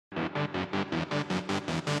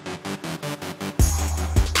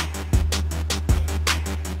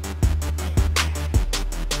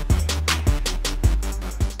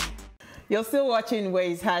You're still watching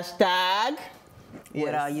Waze hashtag. Yes.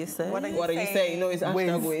 What are you saying? What are you saying? No, it's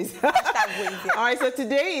hashtag Waze. Hashtag Waze, yeah. All right, so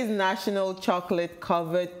today is National Chocolate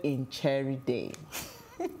Covered in Cherry Day.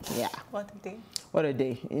 Yeah. What a day. What a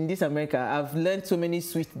day. In this America, I've learned so many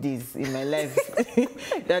sweet days in my life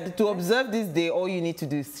that to observe this day, all you need to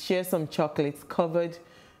do is share some chocolates covered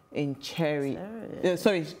in cherry.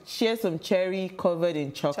 Share some cherry covered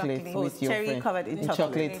in chocolate with your cherry friend. Covered in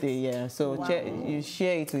chocolate day, yeah. So Wow. you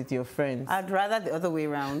share it with your friends. I'd rather the other way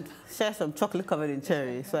around. Share some chocolate covered in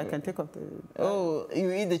cherry so I can take off the... Oh,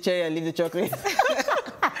 you eat the cherry and leave the chocolate.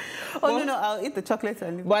 Oh, no, I'll eat the chocolate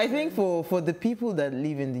and leave But I think for the people that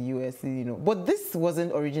live in the US, you know, but this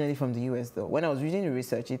wasn't originally from the US though. When I was reading the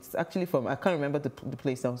research, it's actually from, I can't remember the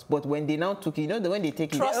place now, but when they now took it, you know, when they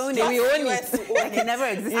take it, they will own it. Like it never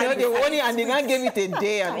existed. You know, they own it and they now gave it a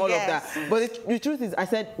day and all of that. But the truth is, I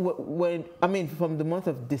said, from the month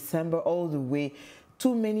of December all the way,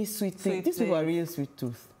 too many sweet things. These people are real sweet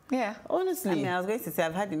tooth. Yeah. Honestly. I mean, I was going to say,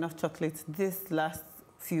 I've had enough chocolates this last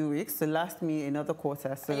few weeks to last me another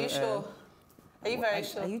quarter. So, Are you sure? Are you very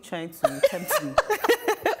sure? Are you trying to tempt me?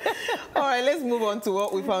 All right, let's move on to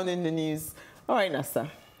what we found in the news. All right, Nasa,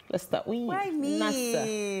 let's start with Why me?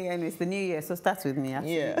 Nasa. And it's the new year, so start with me,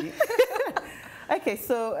 absolutely. Yeah. Okay,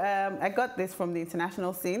 so I got this from the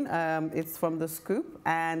international scene. It's from The Scoop.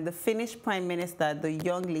 And the Finnish Prime Minister, the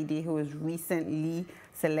young lady who was recently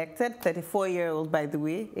selected, 34-year-old, by the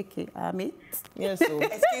way, aka Amit. Yes, so.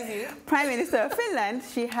 Excuse you? Prime Minister of Finland,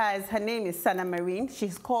 her name is Sanna Marin.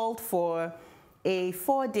 She's called for a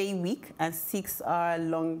 4-day week and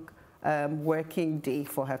 6-hour-long working day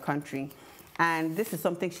for her country. And this is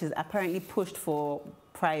something she's apparently pushed for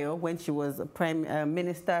prior when she was a Prime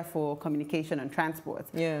Minister for Communication and Transport.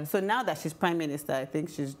 Yeah. So now that she's Prime Minister, I think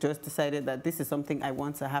she's just decided that this is something I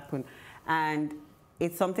want to happen. And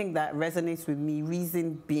it's something that resonates with me,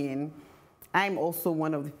 reason being, I'm also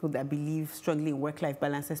one of the people that believe strongly in work-life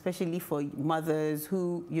balance, especially for mothers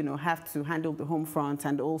who, you know, have to handle the home front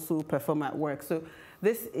and also perform at work. So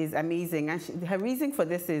this is amazing. And her reason for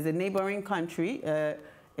this is a neighboring country,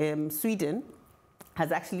 Sweden,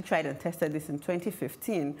 has actually tried and tested this in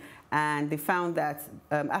 2015. And they found that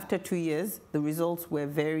after 2 years, the results were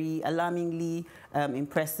very alarmingly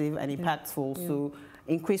impressive and impactful. Yeah. So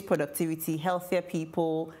increased productivity, healthier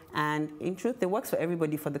people, and in truth, it works for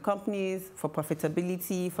everybody, for the companies, for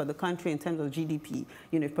profitability, for the country in terms of GDP.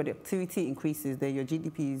 You know, if productivity increases, then your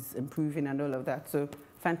GDP is improving and all of that. So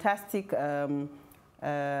fantastic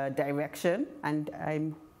direction, and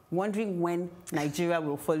I'm wondering when Nigeria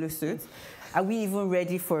will follow suit. Are we even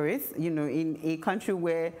ready for it? You know, in a country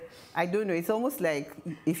where, I don't know, it's almost like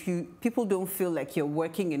if people don't feel like you're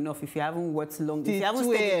working enough if you haven't worked long, if you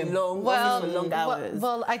haven't stayed long hours.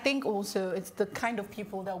 Well, I think also it's the kind of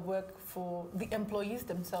people that work for the employees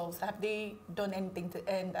themselves. Have they done anything to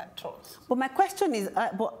earn that trust? But my question is,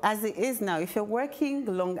 but as it is now, if you're working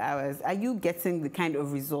long hours, are you getting the kind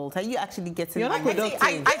of result? Are you actually getting? You're not productive.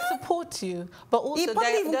 I support you, but also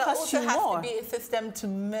there also has to be a system to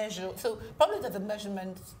measure. So probably there's a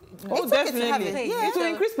measurement. Oh, definitely. Yeah, it will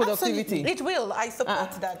increase productivity. Absolutely. It will. I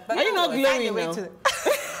support that. But are you not glowing now?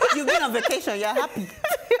 You've been on vacation. You're happy.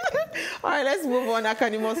 All right, let's move on,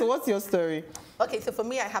 Akanimo. So what's your story? Okay, so for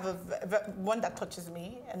me, I have one that touches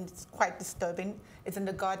me, and it's quite disturbing. It's in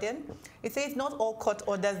The Guardian. It says, not all court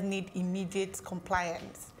orders need immediate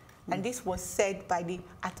compliance. And this was said by the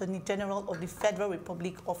Attorney General of the Federal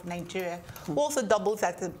Republic of Nigeria, who also doubles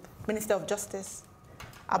as the Minister of Justice,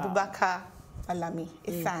 Abubakar Malami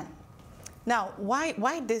Isan. Now,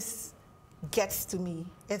 why this gets to me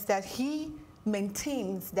is that he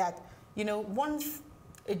maintains that, you know, once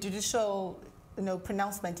a judicial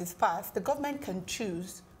pronouncement is passed, the government can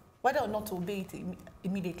choose whether or not to obey it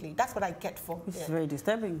immediately. That's what I get from it. It's very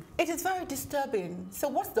disturbing. It is very disturbing. So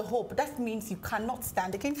what's the hope? That means you cannot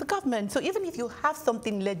stand against the government. So even if you have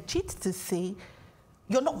something legit to say,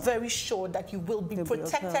 you're not very sure that you will be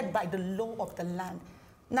protected by the law of the land.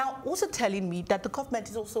 Now, also telling me that the government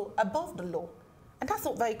is also above the law. And that's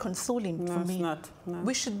not very consoling for me. It's not. No.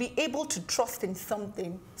 We should be able to trust in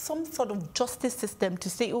something, some sort of justice system to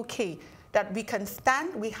say, okay, that we can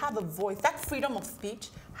stand, we have a voice, that freedom of speech.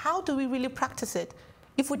 How do we really practice it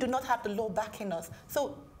if we do not have the law backing us?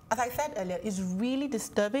 So, as I said earlier, it's really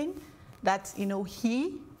disturbing that, you know,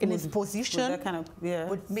 he, in his position,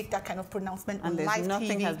 would make that kind of pronouncement on live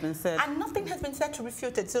nothing TV. Has been said. And nothing has been said to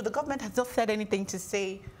refute it. So the government has not said anything to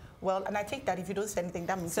say, well, and I think that if you don't say anything,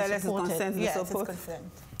 that means silence is consent. Yes, it's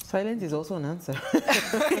consent. Silence is also an answer.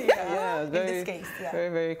 Yeah, very, in this case, yeah. Very,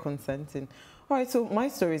 very consenting. All right, so my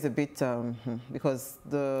story is a bit, because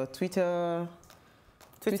the Twitter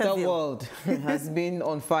Twitter world has been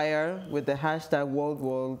on fire with the hashtag World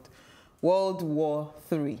War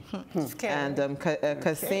III. And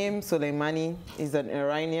Qasem Soleimani is an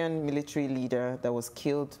Iranian military leader that was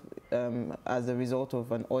killed as a result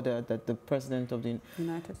of an order that the president of the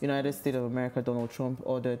United States of America, Donald Trump,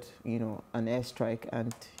 ordered, an airstrike,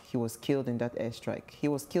 and he was killed in that airstrike. He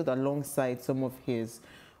was killed alongside some of his,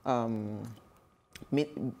 would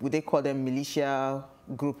they call them militia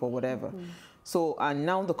group or whatever. So, and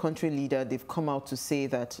now the country leader, they've come out to say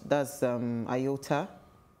that that's Ayatollah.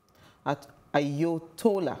 Yeah,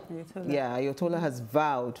 Ayatollah has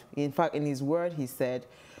vowed. In fact, in his word, he said,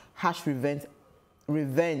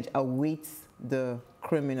 revenge awaits the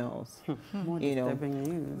criminals.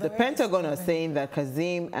 The Pentagon are saying that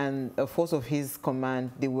Qasem and a force of his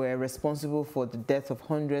command, they were responsible for the death of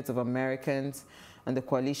hundreds of Americans and the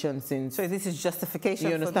coalition since... So this is justification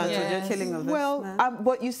you understand? For the killing of this man?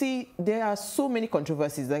 But you see, there are so many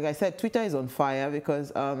controversies. Like I said, Twitter is on fire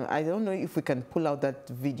because I don't know if we can pull out that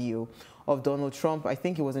video of Donald Trump. I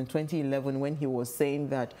think it was in 2011 when he was saying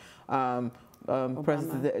that then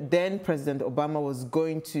President Obama was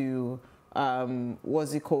going to,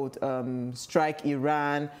 strike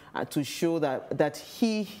Iran to show that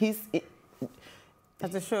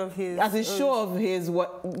as a show of his,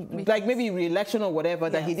 like maybe re-election or whatever,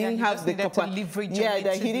 that he didn't have the capacity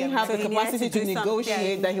to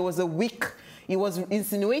negotiate, that he was a weak. He was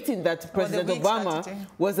insinuating that President Obama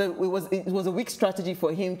was a weak strategy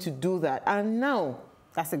for him to do that, and now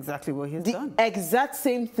that's exactly what he's done. The exact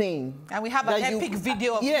same thing. And we have an epic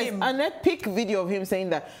video of him. Yes, an epic video of him saying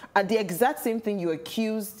that. And the exact same thing you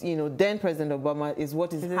accused, then President Obama is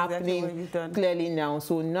what is happening clearly now.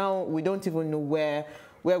 So now we don't even know where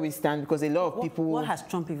we stand because a lot of people... What has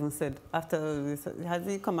Trump even said after this? Has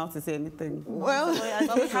he come out to say anything? Well, we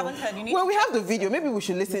haven't heard. We have the video. Maybe we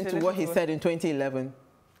should listen to what he said in 2011.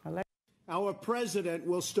 Our president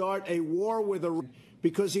will start a war with Iran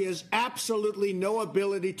because he has absolutely no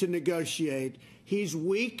ability to negotiate. He's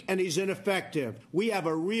weak and he's ineffective. We have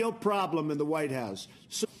a real problem in the White House.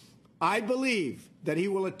 So I believe that he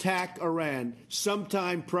will attack Iran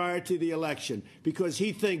sometime prior to the election because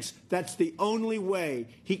he thinks that's the only way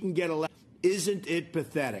he can get elected. Isn't it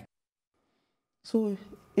pathetic? So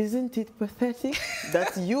isn't it pathetic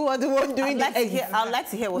that you are the one doing it? I'd like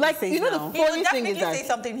to hear what he says now. The funny thing is that say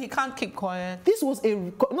something, he can't keep quiet. This was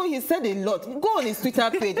he said a lot. Go on his Twitter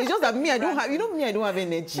page. It's just that I don't have, I don't have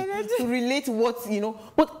energy to relate what,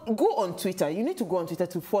 But go on Twitter. You need to go on Twitter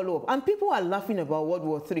to follow up. And people are laughing about World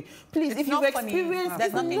War III. Please, if you've experienced,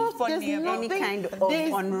 there's nothing funny about any kind of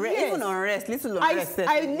unrest, even unrest, little unrest.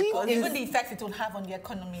 Even the effects it will have on the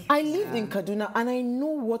economy. I lived in Kaduna and I know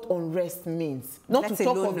what unrest means. Not to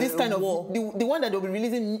talk of this kind of war, the one that will be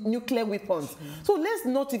releasing nuclear weapons. So let's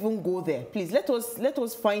not even go there, please. Let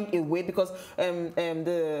us find a way because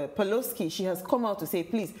the Pelosi, she has come out to say,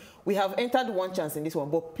 please, we have entered one chance in this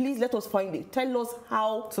one, but please let us find it. Tell us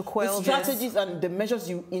how to quell the strategies and the measures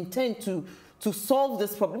you intend to solve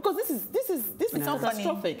this problem, because this is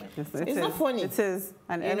catastrophic. It's not funny. It is,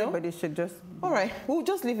 and everybody should just. All right, we'll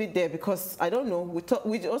just leave it there because I don't know.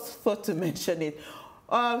 We just thought to mention it.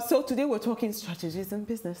 So today we're talking strategies in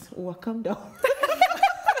business. Calm down.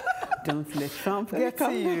 Don't let Trump get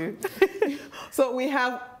to you. So we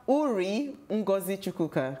have Uri Ngozi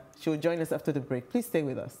Chukwuka. She'll join us after the break. Please stay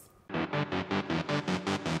with us.